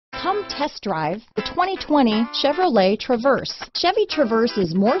Come test drive the 2020 Chevrolet Traverse. Chevy Traverse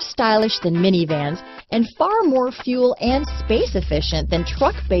is more stylish than minivans and far more fuel and space efficient than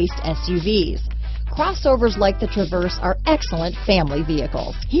truck-based SUVs. Crossovers like the Traverse are excellent family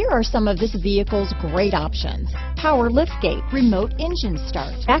vehicles. Here are some of this vehicle's great options: power liftgate, remote engine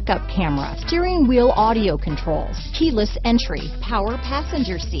start, backup camera, steering wheel audio controls, keyless entry, power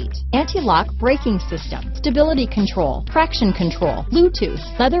passenger seat, anti-lock braking system, stability control, traction control, Bluetooth,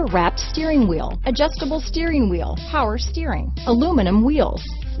 leather-wrapped steering wheel, adjustable steering wheel, power steering, aluminum wheels,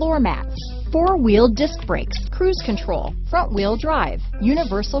 floor mats, four-wheel disc brakes, cruise control, front-wheel drive,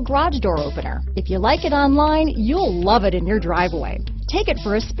 universal garage door opener. If you like it online, you'll love it in your driveway. Take it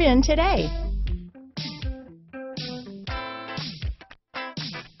for a spin today.